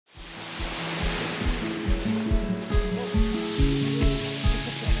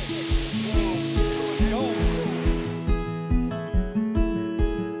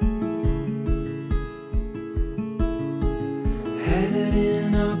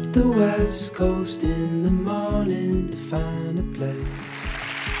west coast in the morning to find a place.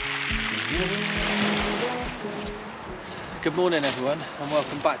 Good morning everyone, and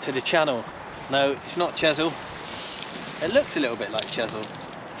welcome back to the channel. No, it's not Chesil. It looks a little bit like Chesil.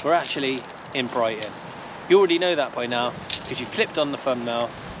 We're actually in Brighton. You already know that by now because you clicked on the thumbnail,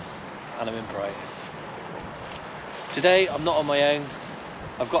 and I'm in Brighton. Today I'm not on my own.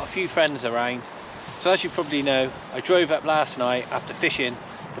 I've got a few friends around. So as you probably know, I drove up last night after fishing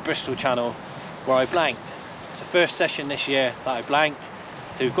the Bristol Channel where I blanked. It's the first session this year that I blanked.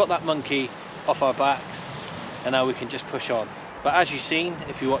 So we've got that monkey off our backs and now we can just push on. But as you've seen,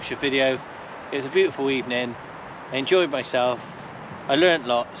 if you watch the video, it was a beautiful evening. I enjoyed myself, I learnt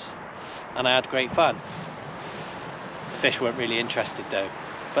lots, and I had great fun. The fish weren't really interested though,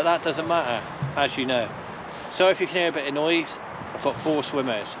 but that doesn't matter, as you know. So if you can hear a bit of noise, I've got 4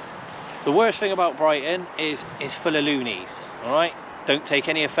 swimmers. The worst thing about Brighton is it's full of loonies, all right? Don't take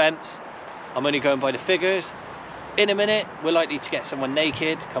any offence, I'm only going by the figures. In a minute, we're likely to get someone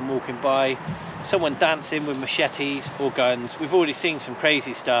naked, come walking by, someone dancing with machetes or guns. We've already seen some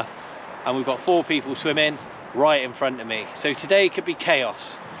crazy stuff, and we've got 4 people swimming right in front of me. So today could be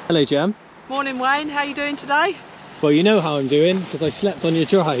chaos. Hello, Jam. Morning, Wayne. How are you doing today? Well, you know how I'm doing, because I slept on your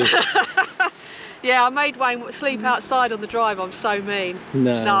drive. Yeah, I made Wayne sleep outside on the drive. I'm so mean.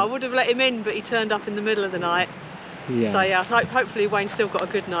 No, I would have let him in, but he turned up in the middle of the night. Yeah. So yeah, hopefully Wayne's still got a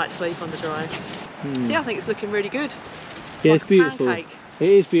good night's sleep on the drive. So yeah, I think it's looking really good. Yeah, like it's beautiful. Pancake. It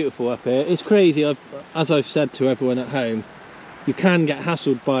is beautiful up here. It's crazy. As I've said to everyone at home, you can get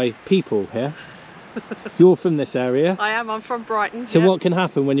hassled by people here. You're from this area. I am. I'm from Brighton. So yeah. What can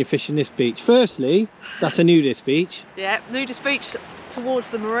happen when you're fishing this beach? Firstly, that's a nudist beach. Yeah, nudist beach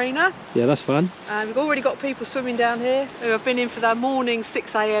towards the marina. Yeah, that's fun. We've already got people swimming down here who have been in for their morning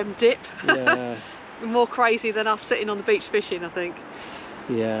 6 AM dip. Yeah. More crazy than us sitting on the beach fishing, I think.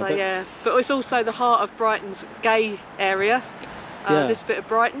 Yeah. So yeah, but it's also the heart of Brighton's gay area. This bit of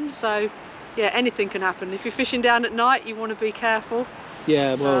Brighton. So yeah, anything can happen. If you're fishing down at night, you want to be careful.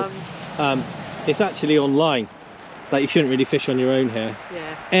 Yeah. Well, it's actually online. Like, you shouldn't really fish on your own here.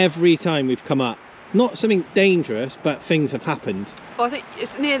 Yeah. Every time we've come up, not something dangerous, but things have happened. Well, I think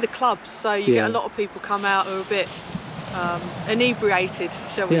it's near the clubs, so you get a lot of people come out who are a bit inebriated,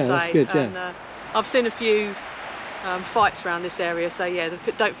 shall we say. That's good, yeah. And I've seen a few fights around this area, so yeah,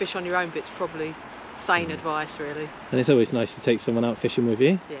 don't fish on your own bit's probably sane advice, really. And it's always nice to take someone out fishing with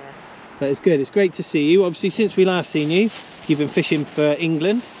you. Yeah. But it's good, it's great to see you. Obviously, since we last seen you, you've been fishing for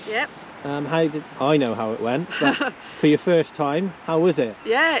England. Yep. I know how it went, but for your first time, how was it?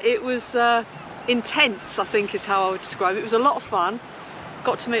 Yeah, it was intense, I think is how I would describe it. It was a lot of fun.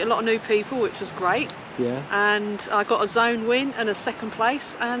 Got to meet a lot of new people, which was great. Yeah. And I got a zone win and a 2nd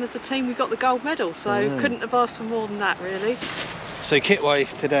place, and as a team we got the gold medal, so couldn't have asked for more than that, really. So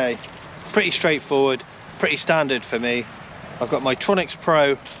kit-wise today, pretty straightforward, pretty standard for me. I've got my Tronics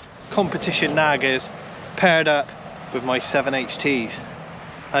Pro competition naggers paired up with my 7HTs,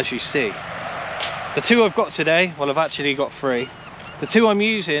 as you see. The 2 I've got today, well, I've actually got 3. The 2 I'm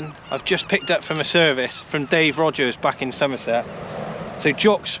using, I've just picked up from a service from Dave Rogers back in Somerset. So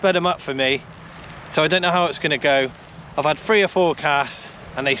Jock sped them up for me, so I don't know how it's going to go. I've had 3 or 4 casts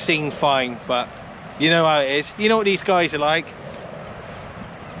and they seem fine, but you know how it is. You know what these guys are like.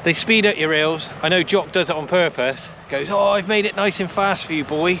 They speed up your reels. I know Jock does it on purpose. Goes, oh, I've made it nice and fast for you,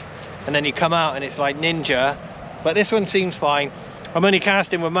 boy. And then you come out and it's like ninja. But this one seems fine. I'm only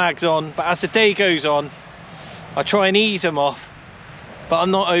casting with mags on, but as the day goes on, I try and ease them off. But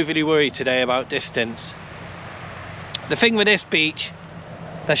I'm not overly worried today about distance. The thing with this beach,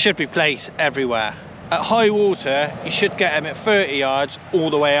 there should be Plaice everywhere. At high water, you should get them at 30 yards all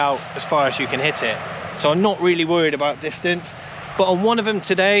the way out as far as you can hit it. So I'm not really worried about distance. But on one of them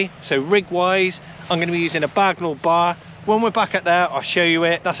today, so rig-wise, I'm going to be using a Bagnall bar. When we're back at there, I'll show you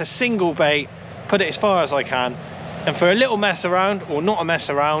it. That's a single bait, put it as far as I can. And for a little mess around, or not a mess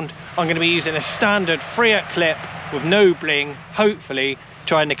around, I'm going to be using a standard 3-aught clip with no bling, hopefully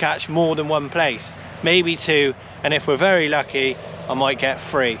trying to catch more than 1 place, maybe 2, and if we're very lucky, I might get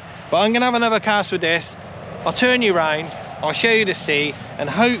 3. But I'm going to have another cast with this. I'll turn you around, I'll show you the sea, and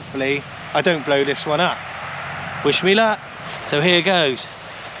hopefully I don't blow this one up. Wish me luck. So here goes.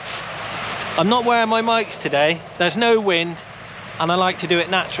 I'm not wearing my mics today, there's no wind, and I like to do it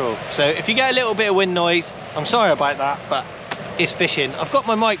natural. So if you get a little bit of wind noise, I'm sorry about that, but it's fishing. I've got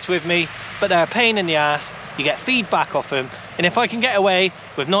my mics with me, but they're a pain in the ass. You get feedback off them, and if I can get away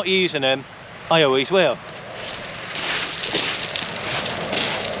with not using them, I always will.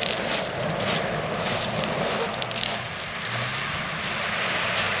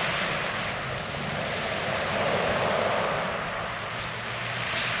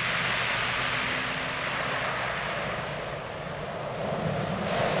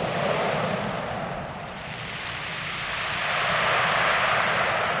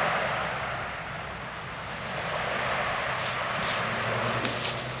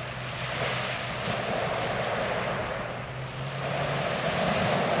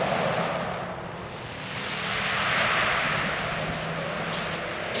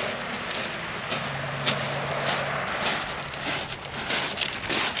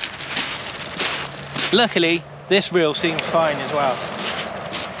 Luckily, this reel seems fine as well.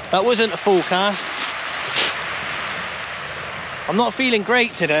 That wasn't a full cast. I'm not feeling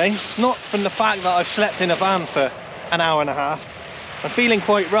great today, not from the fact that I've slept in a van for an hour and a half. I'm feeling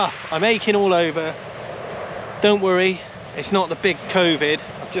quite rough. I'm aching all over. Don't worry, it's not the big COVID.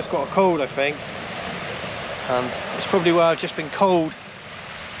 I've just got a cold, I think. It's probably where I've just been cold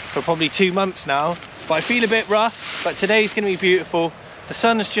for probably 2 months now. But I feel a bit rough, but today's gonna be beautiful. The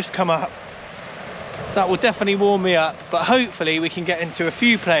sun has just come up. That will definitely warm me up, but hopefully we can get into a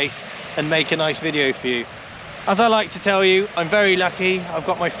few Plaice and make a nice video for you. As I like to tell you, I'm very lucky. I've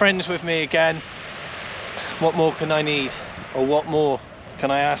got my friends with me again. What more can I need? Or what more can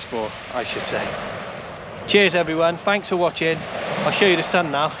I ask for, I should say. Cheers everyone, thanks for watching. I'll show you the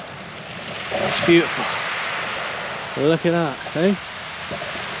sun now. It's beautiful. Look at that, eh?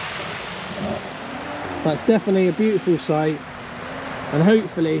 That's definitely a beautiful sight, and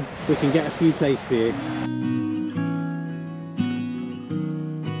hopefully we can get a few Plaice for you.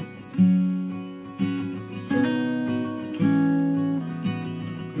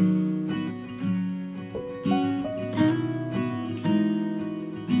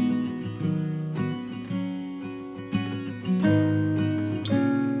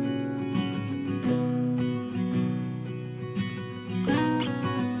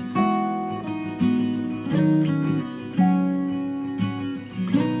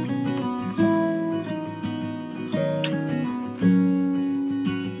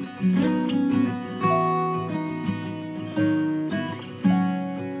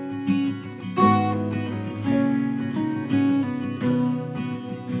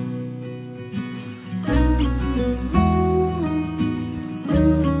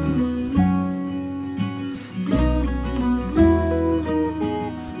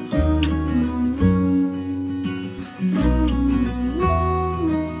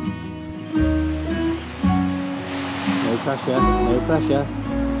 Pressure, no pressure.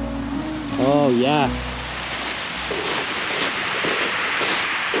 Oh yes.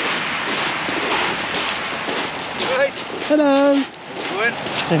 Right. Hello.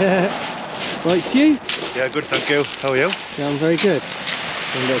 How you doing? Right, Stu? Yeah, good, thank you. How are you? Yeah, I'm very good.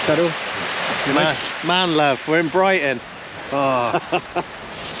 A little cuddle. Man love, we're in Brighton. Oh.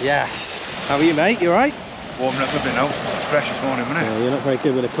 Yes. How are you, mate? You alright? Warming up a bit now. Fresh this morning, isn't it? Yeah, you're not very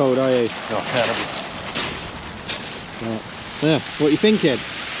good with the cold, are you? No, terrible. Right. Yeah, what are you thinking?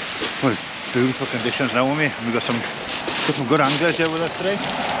 Well, it's beautiful conditions now, haven't we? We've got some good anglers here with us today.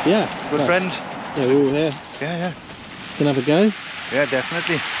 Yeah. Good friends. Yeah, we're all here. Yeah, yeah. Can have a go? Yeah,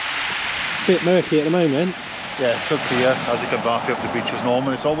 definitely. Bit murky at the moment. Yeah, it should be here as you come back up the beach as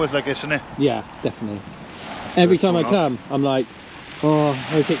normal. It's always like this, isn't it? Yeah, definitely. Every time I come, I'm like, oh,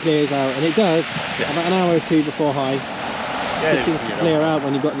 hope it clears out. And it does, about an hour or two before high. Yeah, it seems to clear out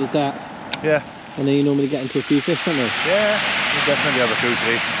when you've got the depth. Yeah. And then you normally get into a few fish, don't you? Yeah, we definitely have a few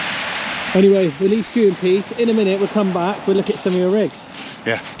today. Anyway, we'll leave Stu in peace. In a minute, we'll come back, we'll look at some of your rigs.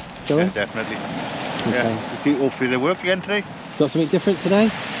 Yeah, Shall we? definitely. Okay. Yeah, you see, hopefully they work again today. Got something different today?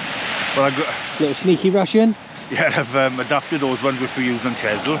 Well, I've got... Little sneaky Russian? Yeah, I've adapted those ones which we used on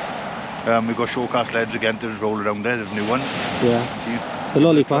Chesil. We've got showcast leads again to just roll around there. There's a new one. Yeah. See, the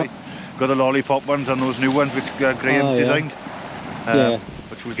lollipop? Got the lollipop ones on those new ones which Graham designed. Yeah.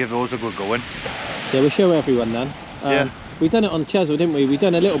 Which we'll give those a good going. Yeah, we'll show everyone then. Yeah. We done it on Chesil, didn't we? We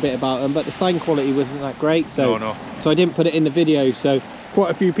done a little bit about them, but the sound quality wasn't that great. So, so I didn't put it in the video. So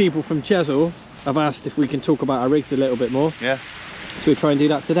quite a few people from Chesil have asked if we can talk about our rigs a little bit more. Yeah. So we'll try and do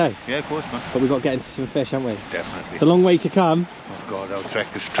that today. Yeah, of course, man. But we've got to get into some fish, haven't we? Definitely. It's a long way to come. Oh God, our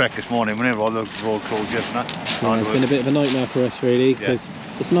trek this morning, whenever all the road closures and that. Yeah, it's been a bit of a nightmare for us really, because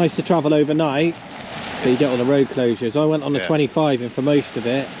it's nice to travel overnight, but you get all the road closures. I went on the 25 and for most of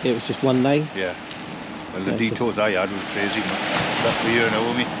it, it was just one lane. Yeah. Well, the detours I had was crazy, man. But we're here now,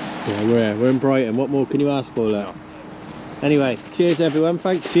 aren't we? Yeah, we're here. We're in Brighton. What more can you ask for, look? No. Anyway, cheers everyone.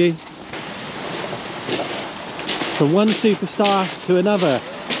 Thanks, Stu. From one superstar to another.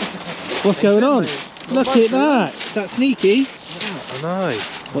 What's going on? Look at that. Is that sneaky? I know.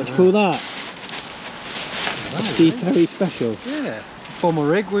 What do you call that? A Steve Perry special. Yeah. Formal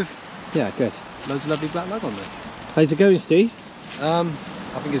rig with good. Loads of lovely black lug on there. How's it going, Steve?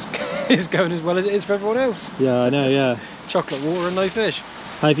 I think it's going as well as it is for everyone else. Yeah, I know, yeah. Chocolate water and no fish.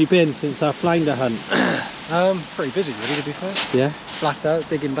 How have you been since our flounder hunt? Pretty busy really, to be fair. Yeah? Flat out,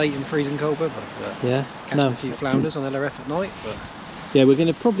 digging bait in freezing cold weather. Yeah? Catching a few flounders on LRF at night. But yeah, we're going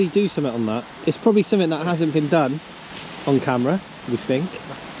to probably do something on that. It's probably something that hasn't been done on camera, we think.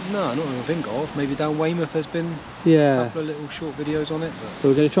 No, not that I think of. Maybe down Weymouth there's been a couple of little short videos on it. But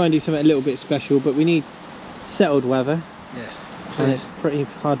we're going to try and do something a little bit special, but we need settled weather. Yeah. And it's pretty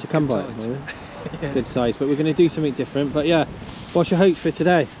hard to come by at the moment. good size. But we're going to do something different. But yeah, what's your hopes for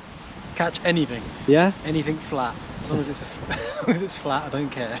today? Catch anything. Yeah? Anything flat. As long as it's, as long as it's flat, I don't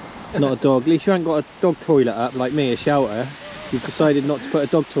care. Not a dog. At least you haven't got a dog toilet up like me, a shelter. You've decided not to put a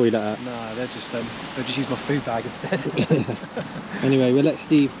dog toilet up. No, they'll just use my food bag instead. Anyway, we'll let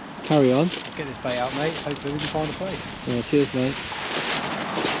Steve carry on. Get this bait out, mate. Hopefully we can find a place. Yeah, cheers, mate.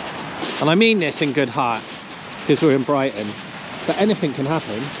 And I mean this in good heart, because we're in Brighton. But anything can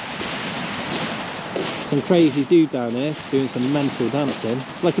happen. Some crazy dude down there doing some mental dancing.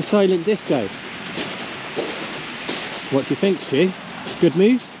 It's like a silent disco. What do you think, Stu? Good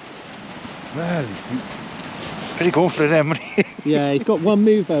moves? Well, pretty confident, haven't he? Yeah, he's got one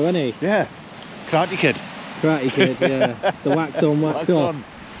move though, hasn't he? Yeah. Karate Kid. Karate Kid, yeah. The wax on, wax off. On.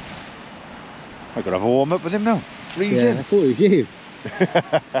 I gotta have a warm up with him now. Freezing. Yeah, I thought it was you.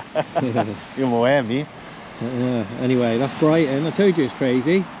 You're more air, me. Yeah, anyway, that's Brighton. I told you it's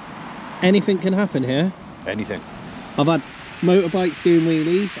crazy. Anything can happen here. Anything. I've had motorbikes doing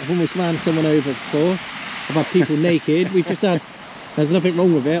wheelies. I've almost ran someone over before. I've had people naked. We've just had, there's nothing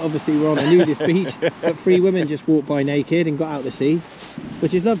wrong with it. Obviously we're on a nudist beach, but 3 women just walked by naked and got out to sea,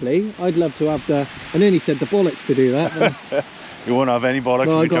 which is lovely. I'd love to have the, I nearly said the bollocks to do that. But you won't have any bollocks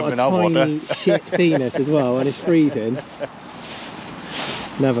well, if you jump in that water. I've got a tiny shit penis as well and it's freezing.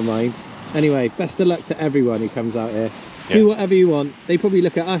 Never mind. Anyway, best of luck to everyone who comes out here. Yeah. Do whatever you want. They probably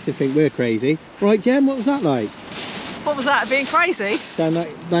look at us and think we're crazy. Right, Jem, what was that like? What was that, being crazy? Down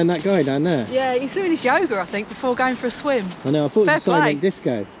that guy down there? Yeah, he's doing his yoga, I think, before going for a swim. I know, I thought it was a silent play.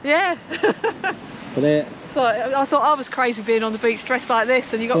 disco. Yeah. But I thought I was crazy being on the beach dressed like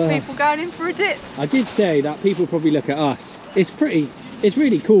this and you got people going in for a dip. I did say that people probably look at us. It's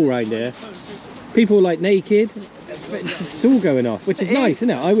really cool round here. People like naked. It's all going off, which is nice, isn't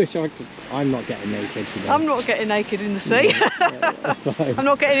it? I wish I could. I'm not getting naked today. I'm not getting naked in the sea. Yeah, that's fine. I'm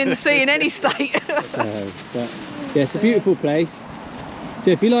not getting in the sea in any state. No, but yeah, it's a beautiful place.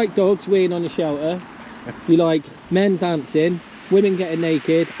 So if you like dogs weeing on the shelter, you like men dancing, women getting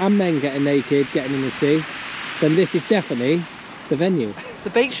naked, and men getting naked, getting in the sea, then this is definitely the venue. The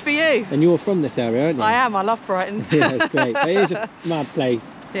beach for you. And you're from this area, aren't you? I am. I love Brighton. Yeah, it's great. It is a mad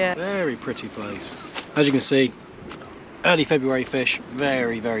place. Yeah. Very pretty place. As you can see, early February fish,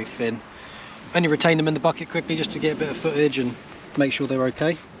 very, very thin. Only retain them in the bucket quickly just to get a bit of footage and make sure they're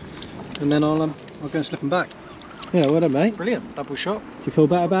okay. And then I'll go and slip them back. Yeah, well done, mate. Brilliant, double shot. Do you feel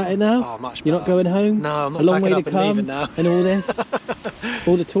better about it now? Oh, much better. You're not going home? No, I'm not. A long way to up and come leaving now. and all this.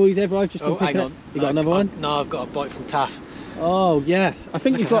 All the toys I've just been picking up. You got another one? No, I've got a bite from Taff. Oh, yes. I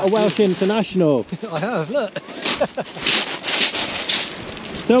think you've got a Welsh international. I have, look.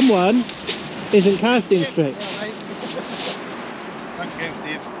 Someone isn't casting straight. Thank you,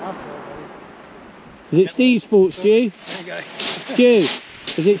 Steve. Is it Steve's fault, Stu? There you go. Stu,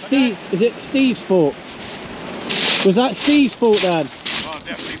 is it Steve's fault? Was that Steve's fault then? Oh,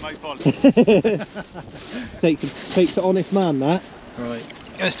 definitely my fault. takes an honest man, that. Right,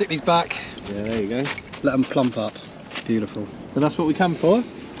 gonna stick these back. Yeah, there you go. Let them plump up. Beautiful. And that's what we come for.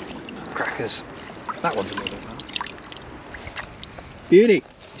 Crackers. That one's a little bit bad. Beauty.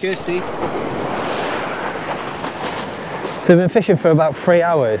 Cheers, Steve. So we've been fishing for about 3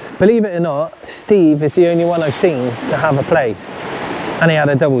 hours. Believe it or not, Steve is the only one I've seen to have a place, and he had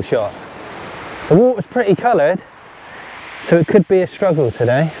a double shot. The water's pretty coloured, so it could be a struggle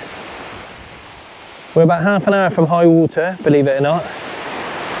today. We're about half an hour from high water, believe it or not,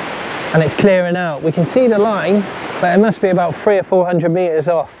 and it's clearing out. We can see the line, but it must be about 300 or 400 metres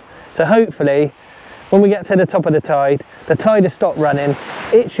off. So hopefully, when we get to the top of the tide has stopped running,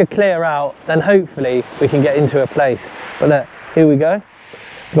 it should clear out, then hopefully we can get into a place. But look, here we go.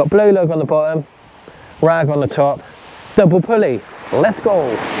 We've got blow lug on the bottom, rag on the top, double pulley. Let's go.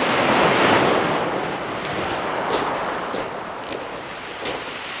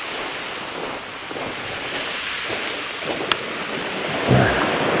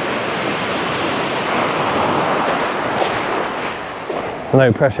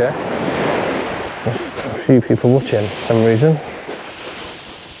 No pressure. There's a few people watching for some reason.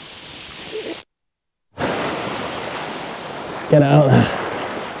 Get out there.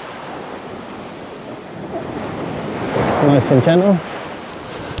 Nice and gentle.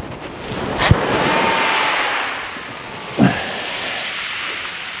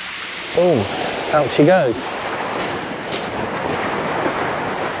 Oh, out she goes.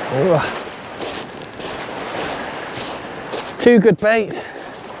 Ooh. 2 good baits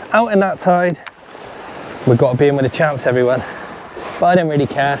out in that tide. We've got to be in with a chance, everyone. But I don't really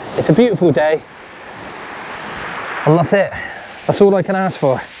care. It's a beautiful day. And that's it. That's all I can ask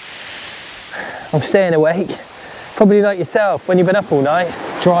for. I'm staying awake. Probably like yourself, when you've been up all night,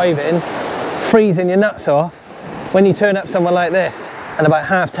 driving, freezing your nuts off, when you turn up somewhere like this and about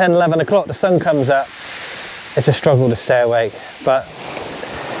 10:30, 11 o'clock the sun comes up, it's a struggle to stay awake. But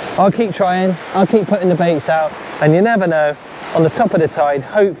I'll keep trying, I'll keep putting the baits out, and you never know, on the top of the tide,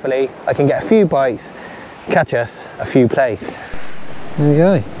 hopefully I can get a few bites, catch us a few plaice. There you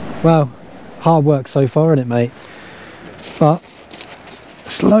go. Well, hard work so far, isn't it, mate? But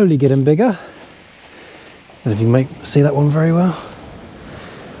slowly getting bigger. And if you can see that one very well.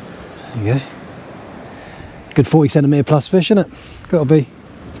 There you go. Good 40 centimetre plus fish, isn't it? Got to be.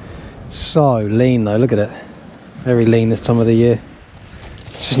 So lean though, look at it. Very lean this time of the year.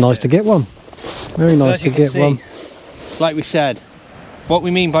 It's just nice to get one. Very nice to get one. Like we said, what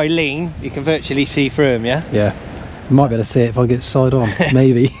we mean by lean, you can virtually see through him, yeah? Yeah. You might be able to see it if I get side on,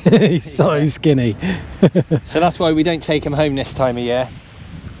 maybe. He's so skinny. So that's why we don't take him home this time of year.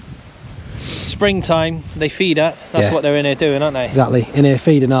 Springtime, they feed up. That's what they're in here doing, aren't they? Exactly. In here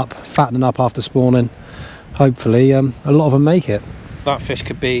feeding up, fattening up after spawning. Hopefully, a lot of them make it. That fish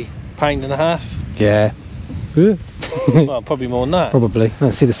could be £1.50. Yeah. Well, probably more than that. Probably.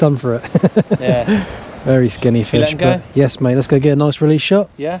 Let's see the sun for it. Yeah. Very skinny fish. Let him go? But yes, mate. Let's go get a nice release shot.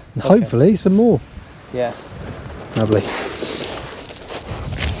 Yeah. And hopefully some more. Yeah. Lovely.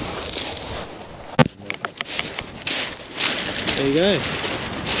 There you go.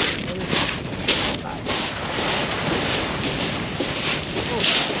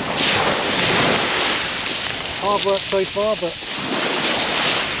 Hard work so far, but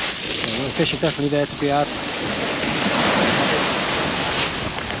the fish are definitely there to be had.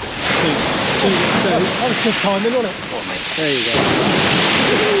 That was good timing, wasn't it? Oh, mate. There you go.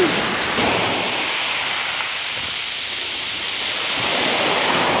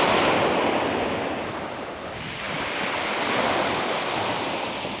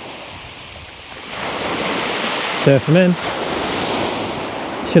 Surf them in.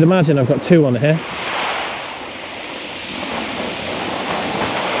 Should imagine I've got 2 on here.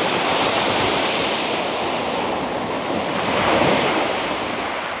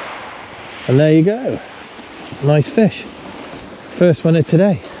 And there you go. Nice fish. First one of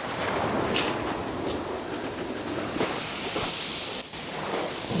today.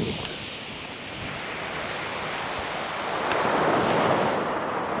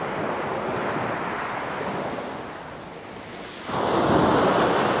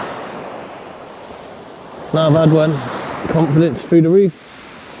 Now I've had one, confidence through the roof.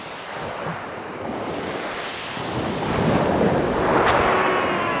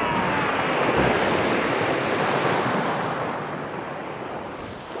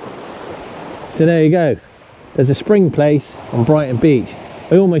 So there you go. There's a spring place on Brighton Beach.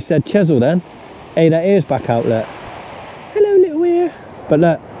 I almost said Chesil then. Hey, that ear's back outlet. Hello, little ear. But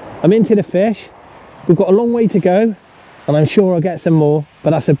look, I'm into the fish. We've got a long way to go, and I'm sure I'll get some more.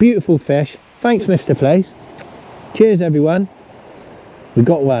 But that's a beautiful fish. Thanks, Mr. Plaice. Cheers, everyone. We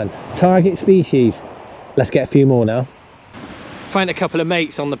got one. Target species. Let's get a few more now. Found a couple of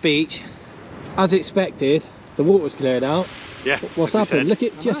mates on the beach. As expected, the water's cleared out. Yeah. What's happened? Look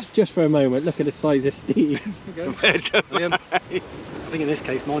at just for a moment. Look at the size of Steve's. I think in this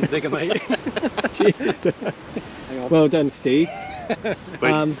case mine's bigger, mate. Jesus. Well done, Steve. Look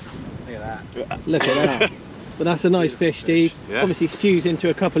at that. Look at that. But that's a nice fish, Steve. Yeah. Obviously Stu's into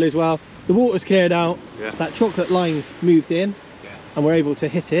a couple as well. The water's cleared out. Yeah. That chocolate line's moved in. Yeah. And we're able to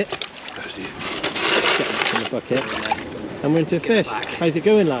hit it. Get it in the bucket. And we're into a fish. How's it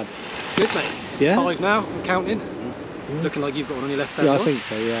going, lads? Good, mate. Yeah? 5 now, I'm counting. Looking like you've got one on your left hand. Yeah, I think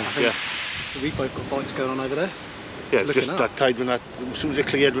so, yeah. Yeah. We've both got bites going on over there. Yeah, it's Looking just up. that tide when that, as soon as it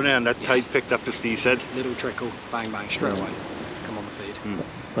cleared when and that tide picked up, as Steve said. Little trickle, bang bang, straight away. Come on the feed.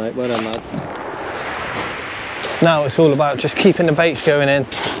 Right, well done, lad. Now it's all about just keeping the baits going in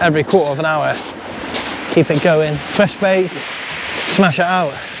every quarter of an hour. Keep it going. Fresh baits, smash it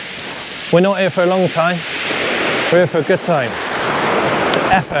out. We're not here for a long time. We're here for a good time.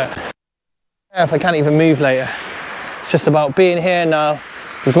 Effort. If I can't even move later. It's just about being here now.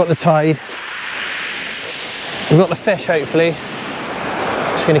 We've got the tide. We've got the fish, hopefully.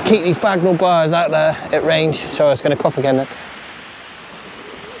 Just going to keep these bagnall bars out there at range. So I was going to cough again then.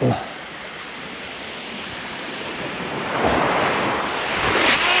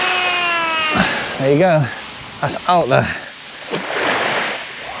 There you go. That's out there.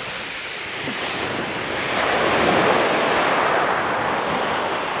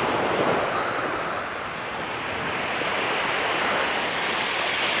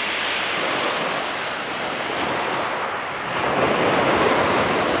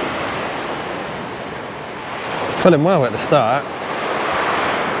 Pulling well at the start.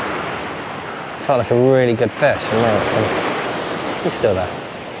 Felt like a really good fish, and now it's gone. He's still there.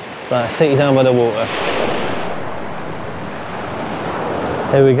 Right, sit you down by the water.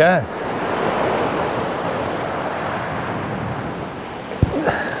 Here we go.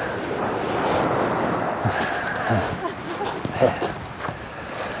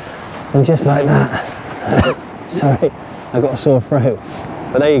 And just like that, sorry, I got a sore throat,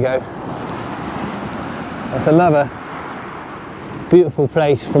 but there you go. That's another beautiful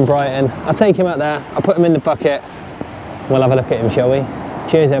place from Brighton. I'll take him out there, I'll put him in the bucket, we'll have a look at him, shall we?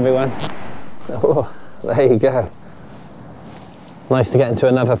 Cheers everyone. Oh, there you go. Nice to get into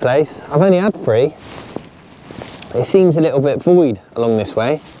another place. I've only had 3. It seems a little bit void along this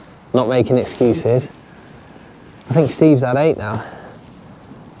way, not making excuses. I think Steve's had 8 now.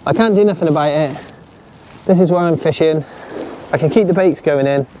 I can't do nothing about it. This is where I'm fishing. I can keep the baits going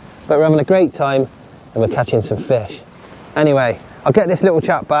in, but we're having a great time and we're catching some fish. Anyway, I'll get this little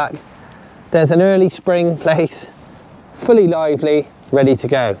chap back. There's an early spring place, fully lively, ready to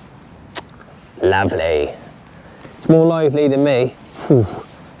go. Lovely. It's more lively than me. Whew.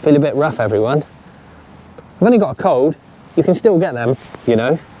 Feel a bit rough, everyone. I've only got a cold. You can still get them, you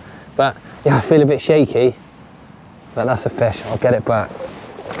know. But yeah, I feel a bit shaky. But that's a fish. I'll get it back.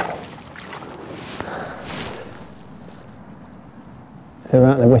 So we're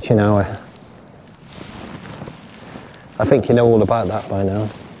at the witching hour. I think you know all about that by now.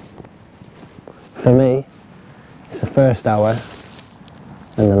 For me, it's the first hour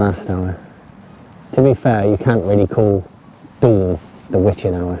and the last hour. To be fair, you can't really call dawn the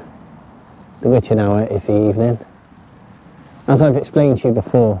witching hour. The witching hour is the evening. As I've explained to you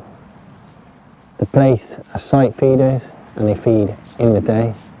before, the Plaice are sight feeders and they feed in the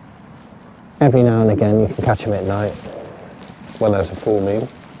day. Every now and again you can catch them at night when there's a full moon.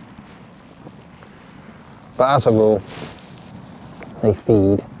 But as a rule, they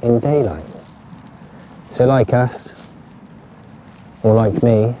feed in daylight. So like us, or like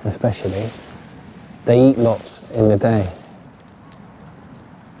me especially, they eat lots in the day.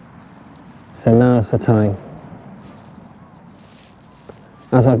 So now's the time.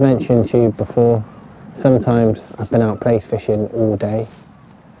 As I've mentioned to you before, sometimes I've been out Plaice fishing all day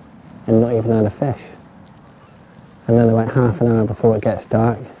and not even had a fish. And then about half an hour before it gets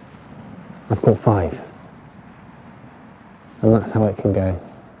dark, I've caught 5. And that's how it can go.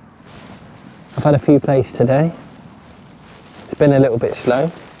 I've had a few Plaice today. It's been a little bit slow.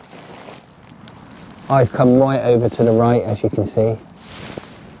 I've come right over to the right, as you can see.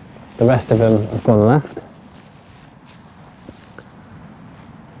 The rest of them have gone left.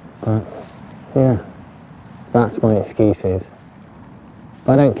 But yeah, that's my excuses.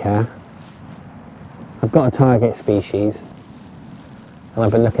 But I don't care. I've got a target species and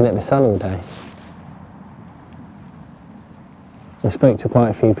I've been looking at the sun all day. I spoke to quite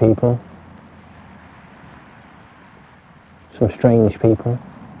a few people. Some strange people.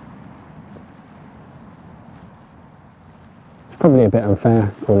 It's probably a bit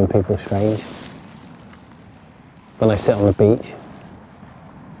unfair calling people strange when I sit on the beach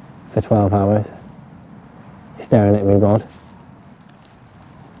for 12 hours staring at my rod.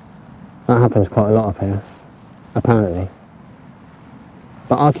 That happens quite a lot up here, apparently.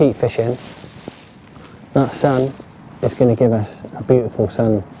 But I'll keep fishing. That sun is going to give us a beautiful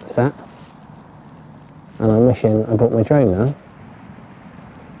sunset. And I'm wishing I brought my drone now.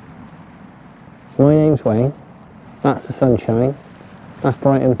 My name's Wayne. That's the sunshine. That's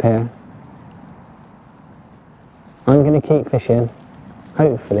Brighton Pier. I'm going to keep fishing.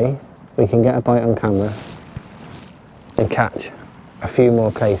 Hopefully we can get a bite on camera and catch a few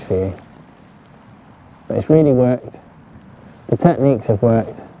more Plaice for you. But it's really worked. The techniques have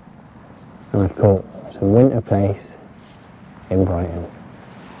worked. And I've caught some winter Plaice in Brighton.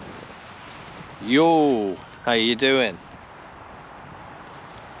 Yo, how you doing?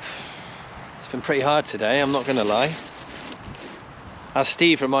 It's been pretty hard today, I'm not gonna lie. As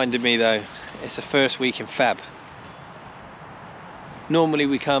Steve reminded me though, it's the first week in Feb. Normally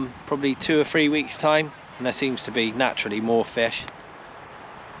we come probably 2 or 3 weeks time and there seems to be naturally more fish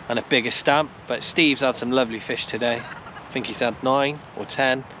and a bigger stamp, but Steve's had some lovely fish today. I think he's had 9 or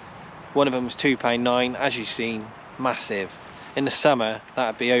 10. One of them was £2.9, as you've seen, massive. In the summer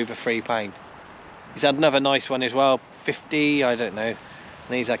that'd be over £3. He's had another nice one as well, 50, I don't know, and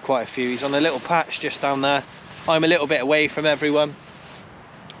he's had quite a few. He's on a little patch just down there. I'm a little bit away from everyone,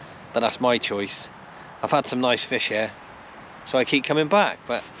 but that's my choice. I've had some nice fish here, so I keep coming back,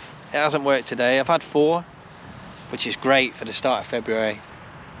 but it hasn't worked today. I've had 4, which is great for the start of February,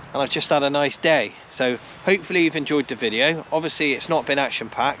 and I've just had a nice day. So hopefully you've enjoyed the video. Obviously it's not been action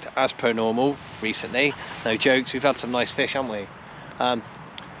packed as per normal recently, no jokes. We've had some nice fish, haven't we? I'm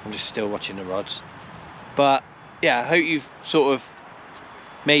just still watching the rods. But yeah, I hope you've sort of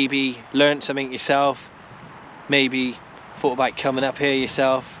maybe learned something yourself, maybe thought about coming up here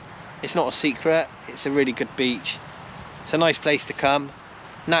yourself, it's not a secret. It's a really good beach. It's a nice place to come.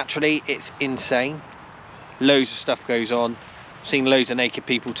 Naturally, it's insane. Loads of stuff goes on. I've seen loads of naked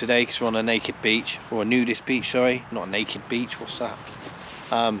people today because we're on a naked beach, or a nudist beach, sorry, not a naked beach. What's that?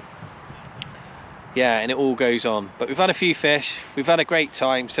 Yeah, and it all goes on. But we've had a few fish, we've had a great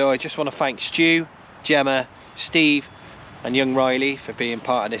time, so I just want to thank Stu, Gemma, Steve and young Riley for being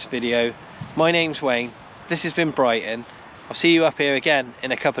part of this video. My name's Wayne, this has been Brighton. I'll see you up here again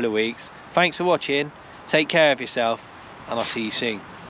in a couple of weeks. Thanks for watching, take care of yourself, and I'll see you soon.